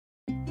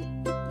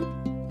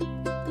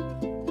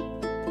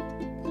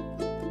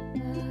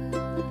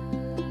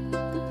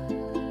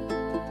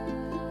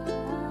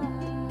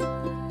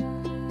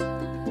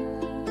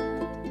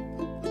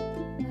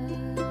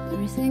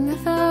Everything I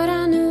thought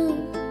I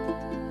knew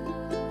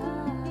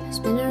has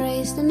been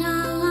erased and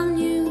now I'm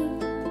new.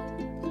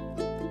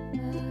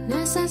 And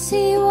as I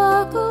see you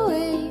walk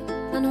away,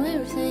 I know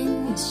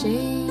everything has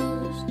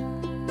changed.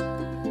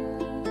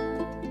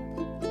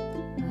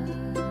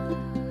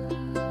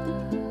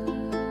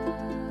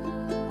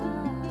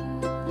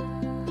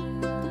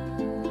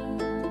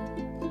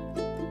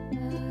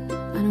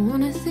 I don't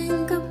wanna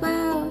think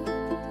about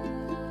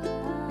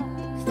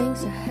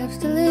things I have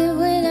to live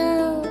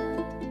without.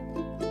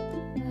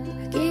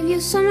 I gave you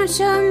so much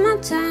of my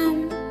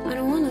time, I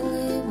don't wanna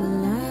live a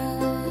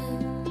lie.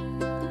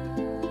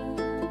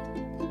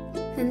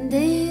 And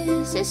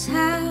this is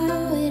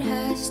how it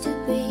has to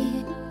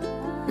be.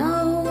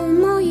 No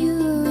more you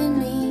and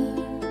me.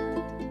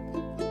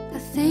 I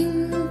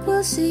think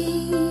we'll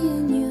see a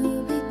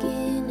new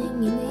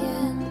beginning in the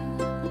end.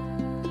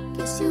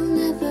 Guess you'll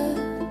never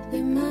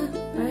be my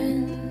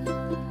friend.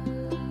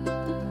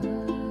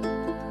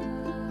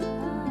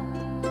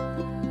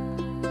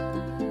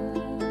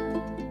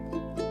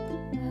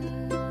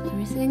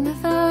 Everything I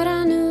thought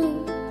I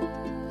knew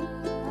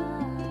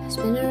has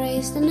been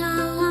erased and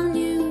now I'm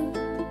new.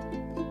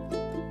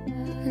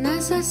 And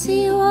as I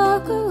see you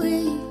walk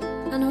away,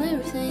 I know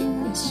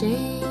everything has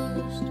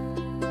changed.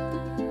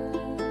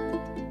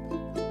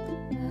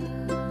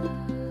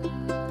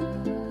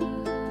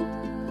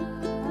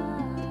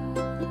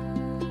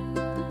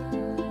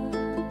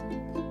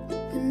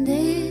 And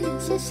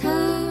this is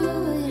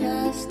how it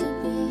has to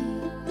be.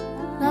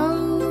 No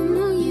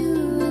more you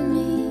and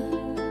me.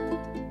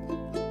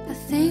 I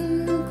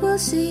think we'll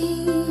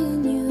see